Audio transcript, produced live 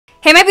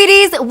Hey my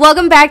beauties,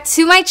 welcome back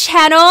to my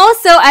channel.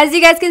 So as you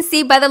guys can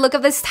see by the look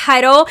of this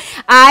title,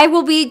 I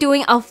will be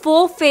doing a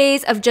full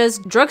face of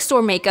just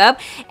drugstore makeup,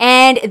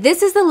 and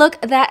this is the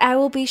look that I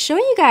will be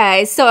showing you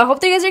guys. So I hope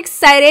that you guys are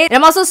excited, and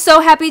I'm also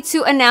so happy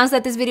to announce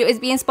that this video is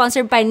being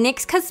sponsored by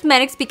NYX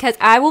Cosmetics because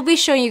I will be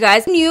showing you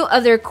guys new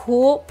of their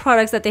cool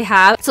products that they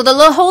have. So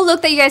the whole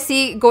look that you guys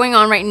see going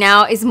on right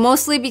now is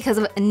mostly because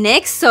of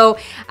NYX. So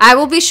I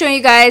will be showing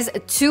you guys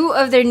two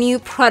of their new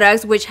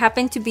products, which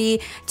happen to be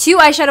two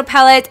eyeshadow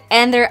palettes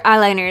and their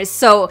eyeliners.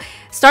 So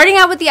starting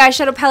out with the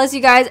eyeshadow palettes,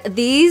 you guys,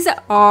 these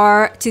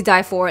are to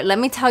die for. Let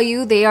me tell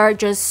you, they are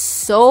just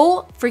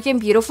so freaking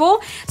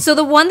beautiful. So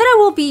the one that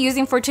I will be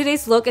using for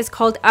today's look is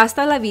called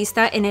Hasta la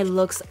Vista, and it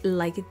looks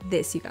like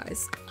this, you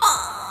guys.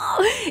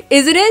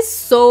 Isn't it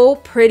so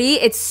pretty?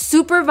 It's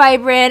super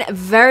vibrant,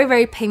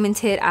 very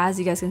pigmented, as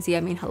you guys can see.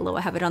 I mean, hello,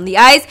 I have it on the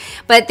eyes,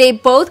 but they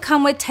both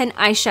come with 10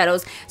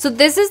 eyeshadows. So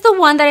this is the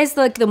one that is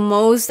like the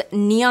most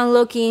neon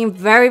looking,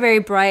 very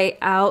bright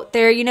out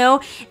there, you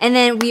know. And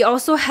then we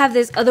also have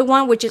this other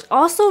one, which is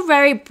also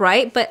very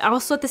bright, but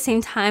also at the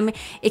same time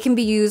it can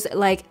be used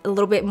like a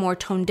little bit more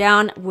toned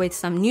down with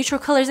some neutral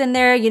colors in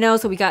there, you know.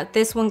 So we got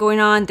this one going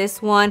on,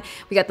 this one,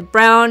 we got the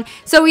brown.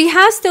 So we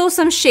have still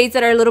some shades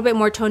that are a little bit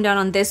more toned down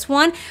on this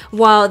one,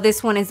 while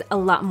this one is a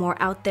lot more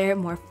out there,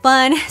 more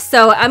fun.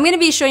 So I'm going to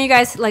be showing you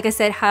guys, like I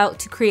said, how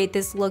to create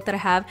this look that I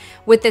have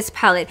with this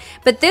palette.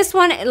 But this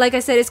one, like I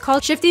said, is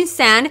called Shifting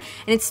Sand,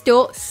 and it's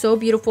still so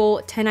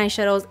beautiful. 10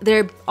 eyeshadows.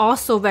 They're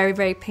also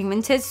very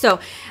pigmented, so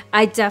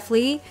I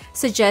definitely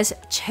suggest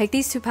check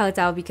these two palettes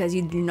out because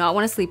you do not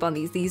want to sleep on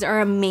these. These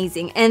are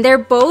amazing, and they're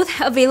both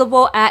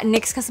available at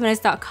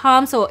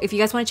nyxcosmetics.com. so if you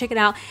guys want to check it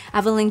out, I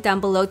have a link down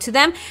below to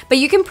them. But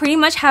you can pretty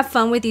much have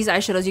fun with these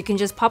eyeshadows. You can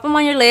just pop them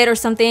on your lid or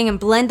something and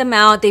blend them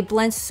out. They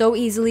blend so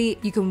easily.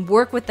 You can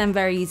work with them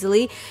very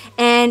easily,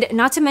 and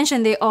not to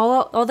mention they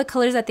all the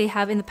colors that they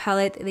have in the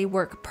palette, they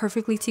work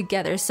perfectly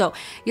together. So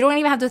you don't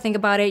even have to think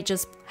about it.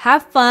 Just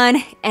have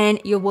fun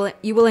and you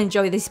will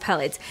enjoy these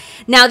palettes.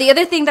 Now the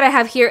other thing that I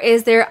have here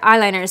is their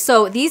eyeliners.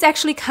 So these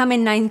actually come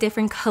in 9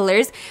 different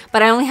colors,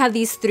 but I only have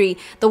these 3.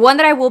 The one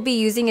that I will be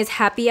using is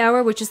Happy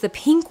Hour, which is the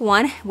pink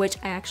one, which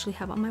I actually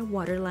have on my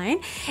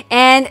waterline,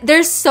 and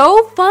they're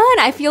so fun.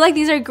 I feel like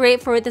these are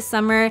great for the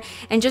summer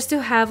and just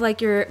to have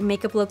like your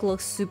makeup look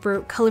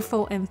super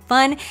colorful and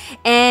fun.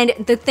 And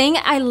the thing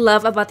I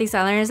love about these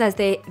eyeliners is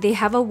they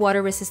have a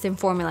water resistant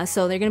formula,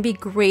 so they're gonna be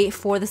great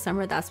for the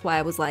summer. That's why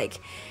I was like,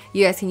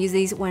 you guys can use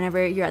these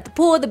whenever you're at the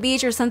pool, the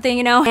beach, or something,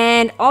 you know.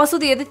 And also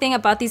the other thing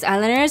about these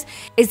eyeliners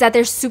is that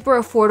they're super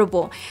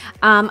affordable.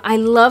 I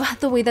love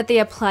the way that they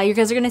apply. You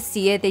guys are gonna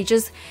see it. They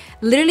just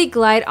literally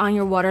glide on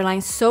your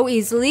waterline so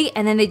easily,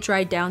 and then they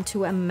dry down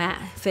to a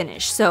matte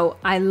finish. So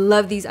I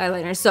love these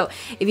eyeliners. So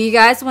if you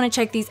guys want to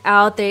check these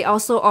out, they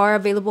also are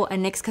available at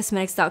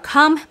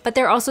nyxcosmetics.com, but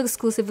they're also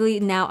exclusively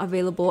now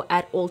available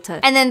at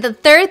Ulta. And then the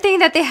third thing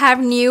that they have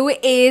new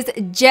is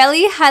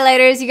jelly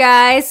highlighters, you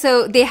guys.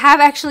 So they have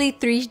actually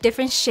 3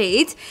 different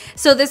shades.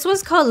 So this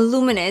one's called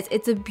Luminous.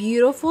 It's a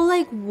beautiful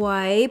like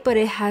white, but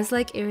it has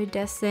like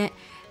iridescent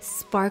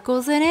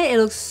sparkles in it. It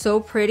looks so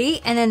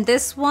pretty. And then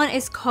this one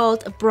is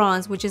called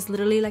Bronze, which is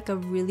literally like a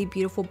really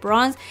beautiful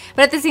bronze,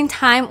 but at the same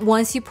time,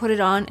 once you put it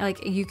on,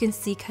 like you can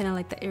see kind of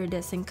like the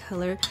iridescent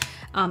color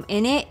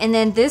in it. And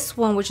then this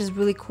one, which is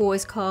really cool,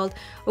 is called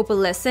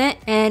Opalescent,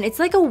 and it's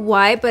like a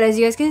white, but as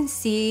you guys can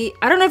see,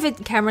 I don't know if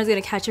the camera is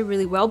gonna catch it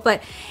really well,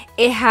 but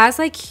it has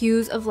like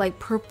hues of like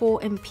purple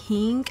and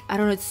pink. I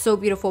don't know, it's so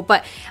beautiful.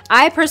 But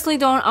I personally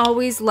don't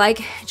always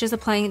like just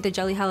applying the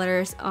jelly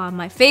highlighters on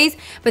my face,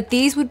 but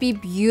these would be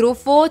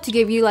beautiful to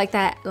give you like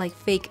that like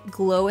fake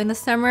glow in the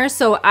summer.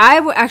 So I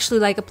would actually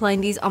like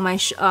applying these on my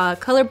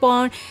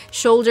collarbone,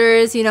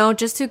 shoulders, you know,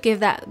 just to give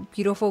that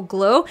beautiful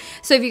glow.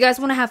 So if you guys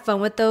want to have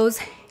fun with those,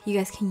 you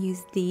guys can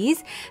use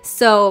these.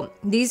 So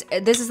this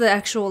is the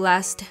actual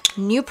last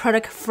new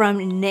product from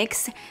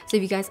NYX. So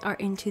if you guys are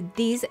into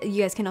these,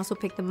 you guys can also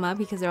pick them up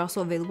because they're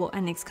also available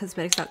at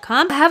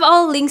nyxcosmetics.com. I have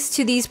all links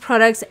to these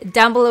products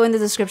down below in the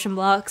description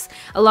box,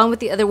 along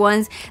with the other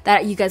ones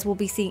that you guys will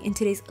be seeing in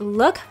today's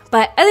look.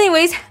 But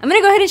anyways, I'm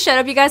gonna go ahead and shut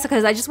up, you guys,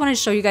 because I just want to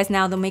show you guys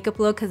now the makeup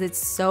look, because it's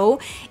so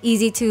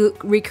easy to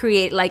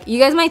recreate. Like, you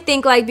guys might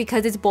think like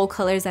because it's bold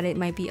colors that it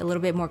might be a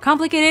little bit more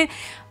complicated.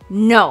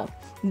 No.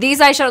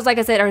 These eyeshadows, like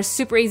I said, are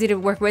super easy to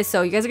work with,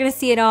 so you guys are gonna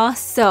see it all.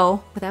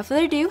 So without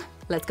further ado,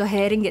 let's go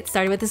ahead and get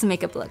started with this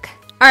makeup look.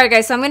 Alright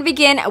guys, so I'm gonna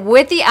begin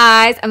with the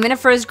eyes. I'm gonna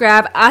first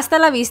grab Hasta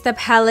la Vista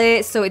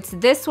palette. So it's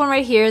this one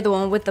right here, the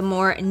one with the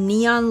more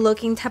neon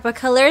looking type of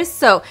colors.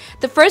 So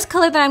the first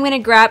color that I'm gonna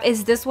grab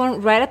is this one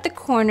right at the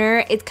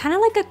corner. It's kind of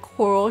like a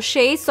coral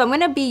shade, so I'm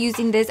gonna be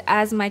using this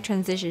as my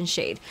transition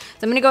shade.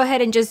 So I'm gonna go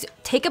ahead and just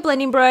take a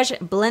blending brush,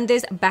 blend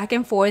this back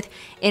and forth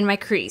in my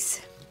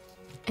crease.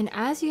 And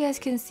as you guys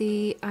can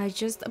see, I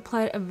just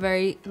applied a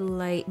very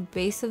light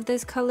base of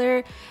this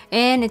color,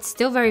 and it's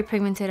still very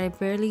pigmented. I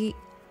barely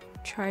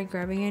tried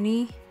grabbing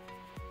any,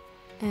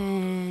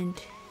 and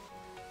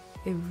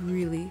it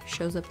really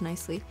shows up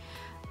nicely.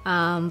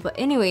 But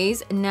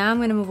anyways, now I'm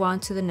gonna move on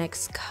to the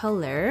next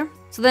color.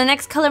 So the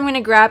next color I'm gonna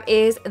grab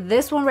is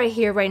this one right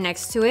here, right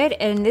next to it,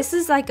 and this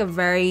is like a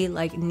very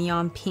like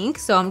neon pink.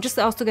 So I'm just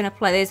also gonna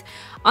apply this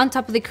on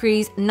top of the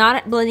crease,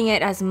 not blending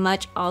it as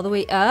much all the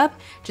way up,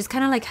 just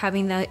kind of like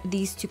having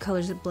these two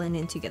colors blend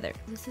in together.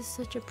 This is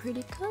such a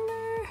pretty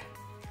color.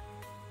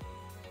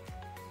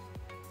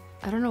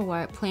 I don't know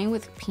why playing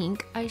with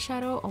pink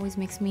eyeshadow always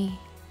makes me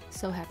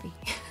so happy.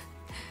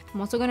 I'm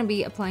also gonna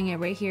be applying it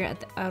right here at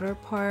the outer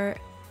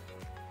part,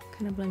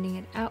 kind of blending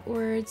it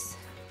outwards.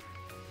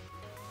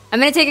 I'm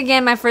gonna take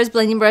again my first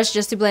blending brush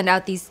just to blend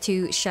out these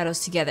two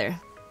shadows together.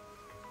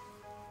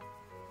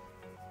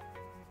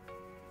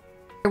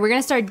 We're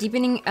gonna start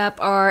deepening up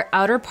our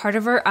outer part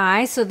of our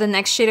eye. So the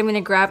next shade I'm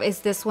gonna grab is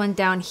this one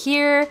down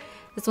here.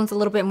 This one's a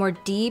little bit more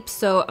deep,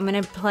 so I'm gonna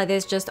apply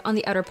this just on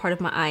the outer part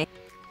of my eye.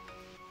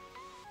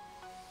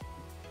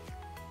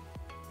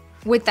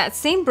 With that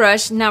same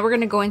brush, now we're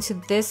gonna go into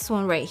this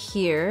one right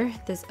here,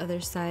 this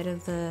other side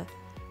of the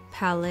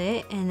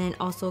palette, and then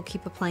also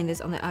keep applying this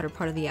on the outer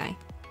part of the eye.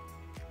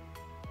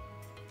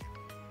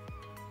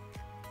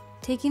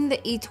 Taking the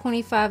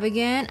E25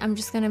 again, I'm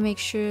just gonna make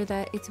sure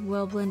that it's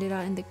well blended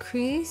out in the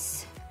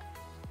crease.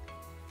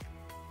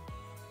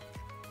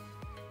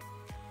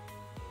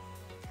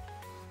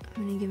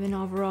 I'm gonna give an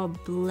overall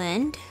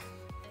blend.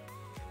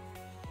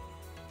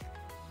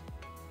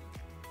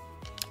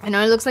 I know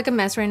it looks like a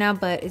mess right now,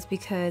 but it's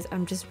because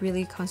I'm just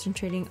really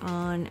concentrating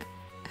on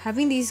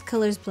having these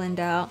colors blend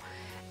out.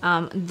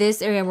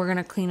 This area we're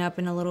gonna clean up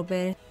in a little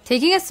bit.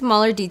 Taking a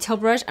smaller detail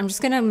brush, I'm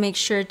just gonna make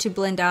sure to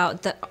blend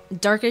out the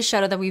darkest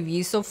shadow that we've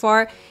used so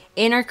far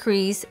in our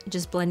crease,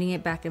 just blending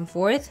it back and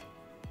forth.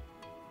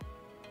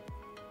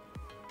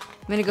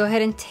 I'm gonna go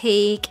ahead and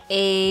take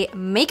a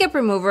makeup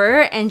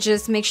remover and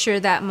just make sure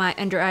that my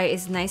under eye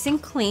is nice and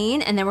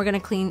clean, and then we're gonna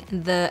clean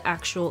the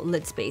actual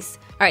lid space.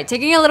 All right,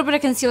 taking a little bit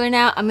of concealer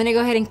now, I'm gonna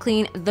go ahead and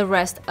clean the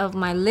rest of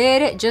my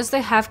lid, just a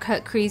half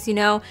cut crease, you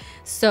know,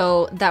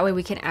 so that way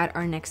we can add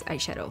our next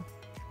eyeshadow.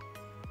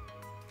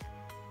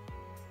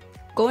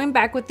 Going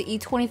back with the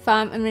E25,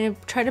 I'm gonna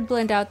try to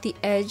blend out the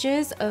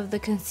edges of the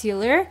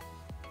concealer,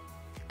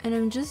 and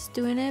I'm just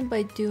doing it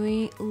by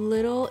doing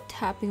little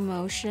tapping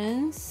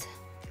motions.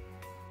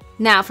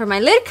 Now for my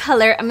lid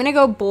color, I'm gonna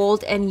go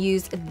bold and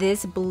use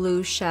this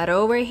blue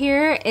shadow right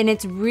here, and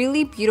it's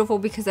really beautiful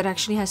because it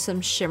actually has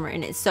some shimmer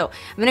in it. So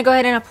I'm gonna go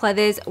ahead and apply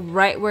this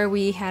right where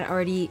we had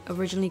already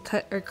originally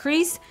cut our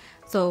crease.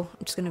 So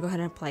I'm just gonna go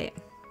ahead and apply it.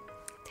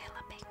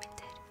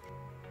 Pigmented.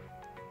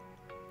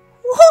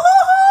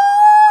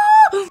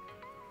 Whoa!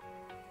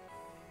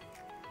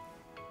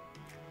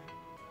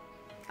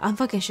 I'm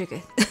fucking shook.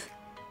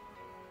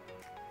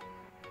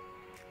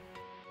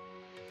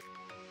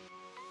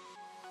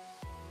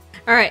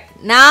 Alright,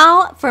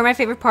 now for my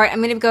favorite part, I'm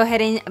going to go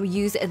ahead and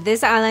use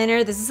this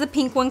eyeliner. This is a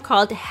pink one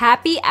called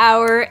Happy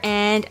Hour,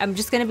 and I'm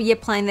just going to be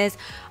applying this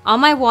on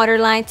my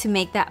waterline to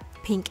make that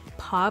pink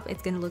pop.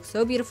 It's going to look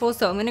so beautiful,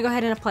 so I'm going to go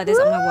ahead and apply this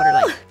on my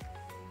waterline.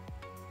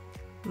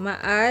 My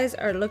eyes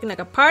are looking like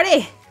a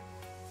party!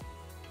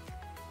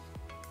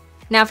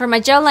 Now for my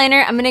gel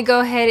liner, I'm going to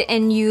go ahead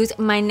and use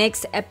my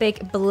NYX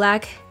Epic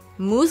Black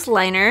Mousse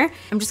Liner.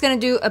 I'm just going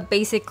to do a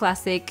basic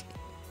classic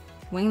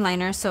wing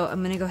liner, so I'm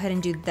going to go ahead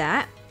and do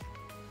that.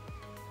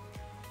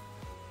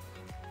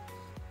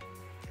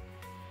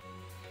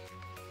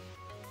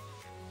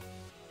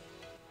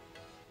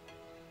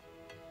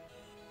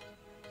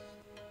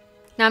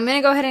 Now I'm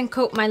gonna go ahead and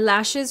coat my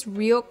lashes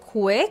real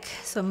quick.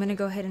 So I'm gonna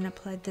go ahead and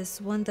apply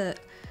this one, the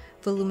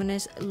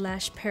Voluminous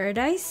Lash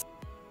Paradise.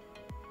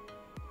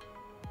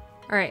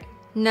 All right,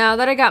 now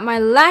that I got my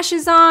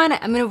lashes on,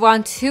 I'm gonna move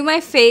on to my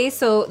face.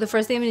 So the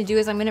first thing I'm gonna do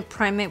is I'm gonna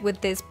prime it with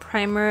this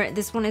primer.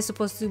 This one is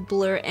supposed to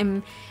blur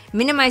and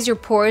minimize your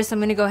pores. So I'm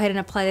gonna go ahead and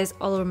apply this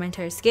all over my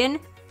entire skin.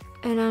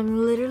 And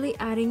I'm literally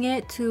adding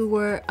it to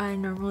where I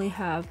normally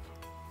have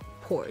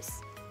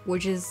pores,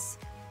 which is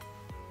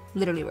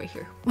literally right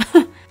here.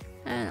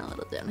 And a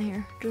little down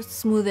here, just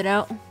smooth it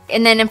out.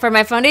 And then for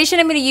my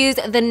foundation, I'm going to use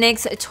the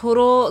NYX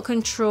Total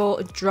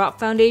Control Drop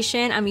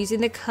Foundation. I'm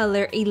using the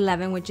color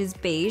 11, which is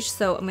beige.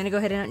 So I'm going to go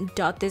ahead and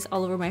dot this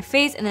all over my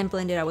face and then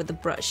blend it out with the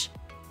brush.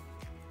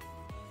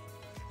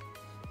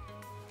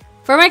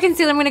 For my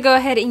concealer, I'm going to go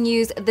ahead and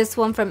use this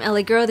one from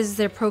LA Girl. This is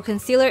their Pro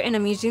Concealer, and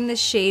I'm using the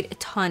shade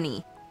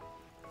Tawny.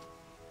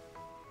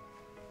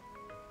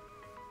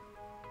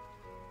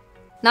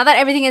 Now that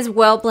everything is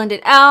well blended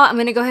out, I'm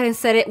going to go ahead and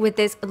set it with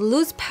this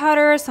loose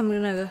powder. So I'm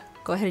going to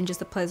go ahead and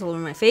just apply this all over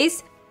my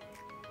face.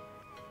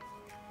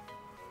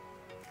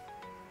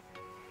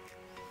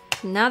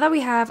 Now that we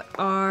have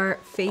our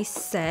face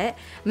set,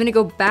 I'm going to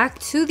go back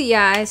to the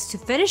eyes to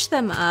finish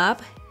them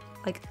up,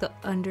 like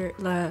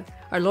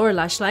our lower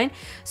lash line.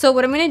 So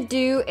what I'm going to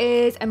do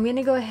is I'm going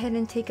to go ahead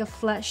and take a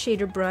flat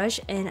shader brush,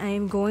 and I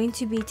am going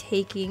to be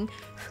taking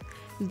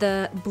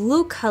the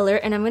blue color,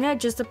 and I'm going to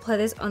just apply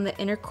this on the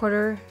inner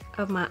corner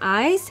of my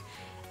eyes,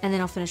 and then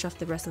I'll finish off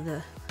the rest of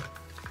the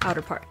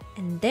outer part.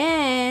 And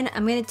then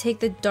I'm going to take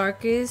the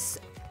darkest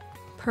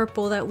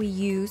purple that we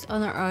use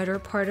on our outer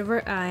part of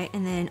our eye,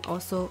 and then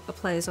also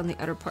apply this on the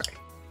outer part.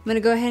 I'm gonna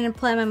go ahead and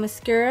apply my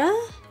mascara.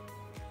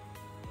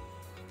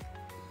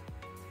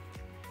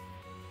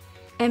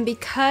 And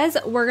because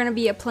we're gonna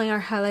be applying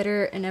our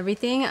highlighter and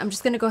everything, I'm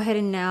just gonna go ahead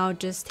and now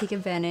just take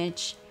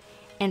advantage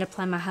and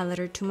apply my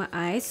highlighter to my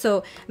eyes. So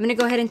I'm gonna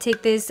go ahead and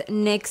take this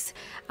NYX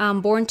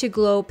Born to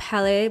Glow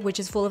palette, which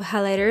is full of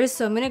highlighters.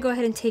 So I'm gonna go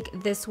ahead and take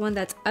this one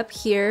that's up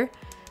here.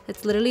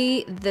 It's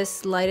literally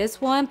this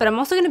lightest one, but I'm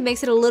also gonna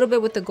mix it a little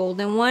bit with the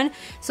golden one,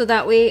 so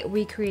that way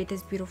we create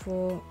this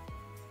beautiful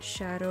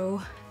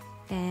shadow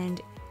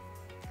and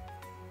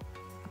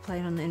apply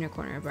it on the inner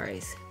corner of our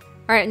eyes.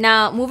 All right,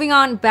 now moving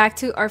on back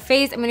to our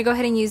face, I'm gonna go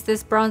ahead and use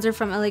this bronzer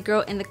from LA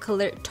Girl in the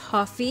color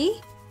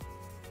Toffee.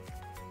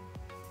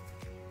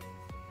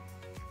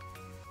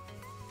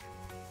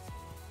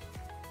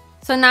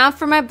 So now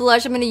for my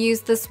blush, I'm going to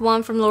use this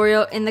one from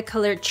L'Oreal in the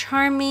color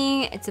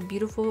Charming. It's a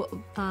beautiful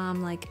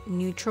like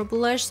neutral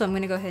blush. So I'm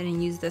going to go ahead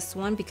and use this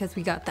one because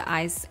we got the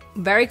eyes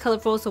very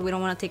colorful, so we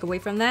don't want to take away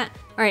from that.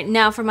 All right,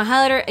 now for my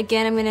highlighter,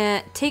 again, I'm going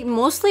to take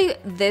mostly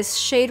this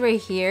shade right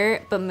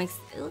here, but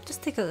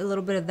just take a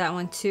little bit of that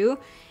one too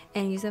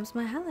and use that as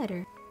my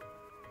highlighter.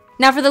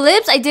 Now for the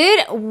lips, I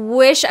did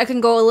wish I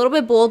could go a little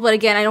bit bold, but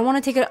again, I don't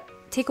want to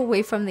take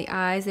away from the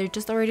eyes. They're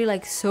just already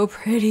like so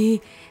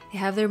pretty. They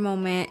have their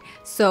moment.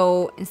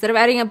 So instead of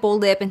adding a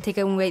bold lip and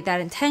taking away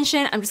that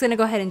intention, I'm just gonna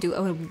go ahead and do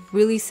a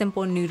really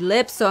simple nude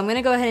lip. So I'm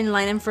gonna go ahead and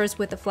line them first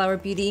with the Flower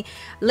Beauty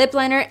lip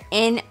liner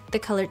in the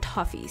color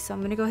Toffee. So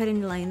I'm gonna go ahead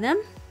and line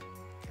them.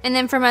 And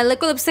then for my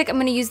liquid lipstick, I'm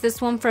gonna use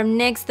this one from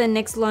NYX, the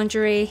NYX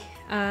Lingerie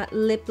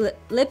liquid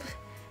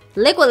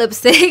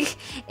lipstick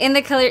in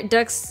the color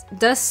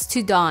Dusk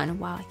to Dawn.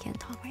 Wow, I can't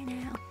talk right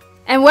now.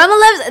 And well, my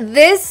loves,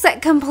 this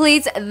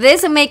completes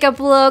this makeup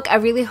look. I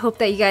really hope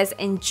that you guys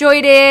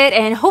enjoyed it,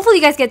 and hopefully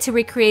you guys get to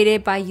recreate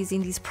it by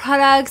using these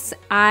products.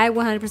 I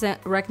 100%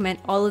 recommend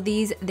all of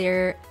these.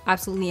 They're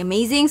absolutely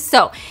amazing.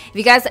 So if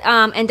you guys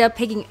end up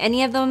picking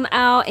any of them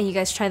out and you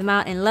guys try them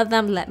out and love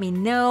them, let me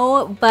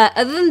know. But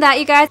other than that,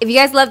 you guys, if you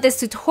guys love this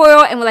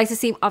tutorial and would like to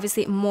see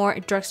obviously more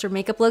drugstore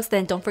makeup looks,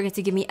 then don't forget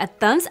to give me a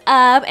thumbs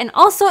up. And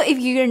also, if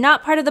you're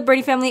not part of the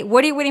Birdie family,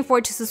 what are you waiting for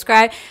to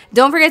subscribe?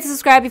 Don't forget to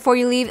subscribe before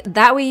you leave.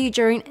 That way you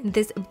join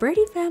this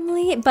Birdie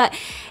family. But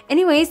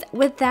anyways,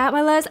 with that,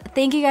 my loves,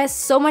 thank you guys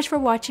so much for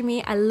watching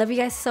me. I love you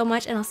guys so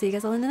much, and I'll see you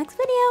guys all in the next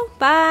video.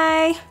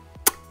 Bye.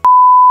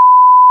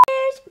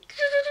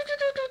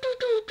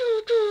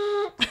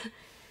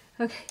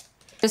 Okay,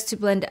 just to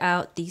blend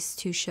out these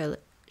two shells.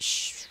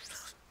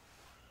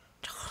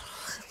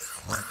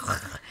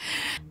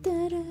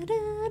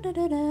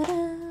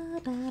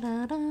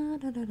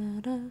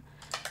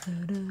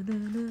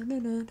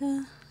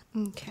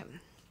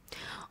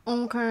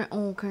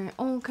 Okay.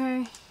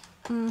 Okay.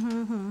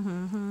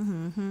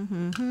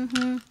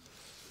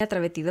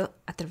 Atravetido.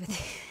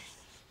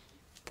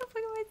 ¿Qué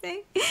fue que me sé?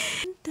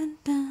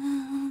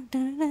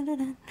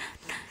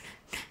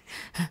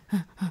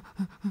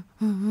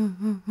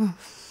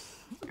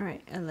 All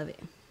right, I love it.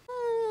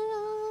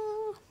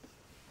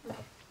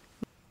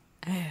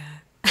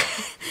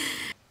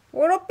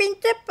 What a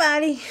pinche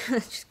party.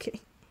 Just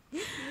kidding.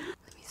 Let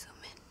me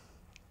zoom in.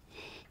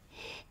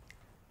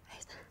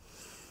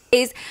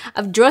 Days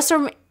of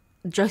drugstore.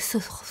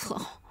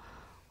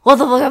 What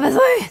the fuck am I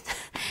doing?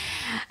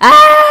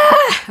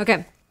 Ah!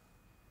 Okay.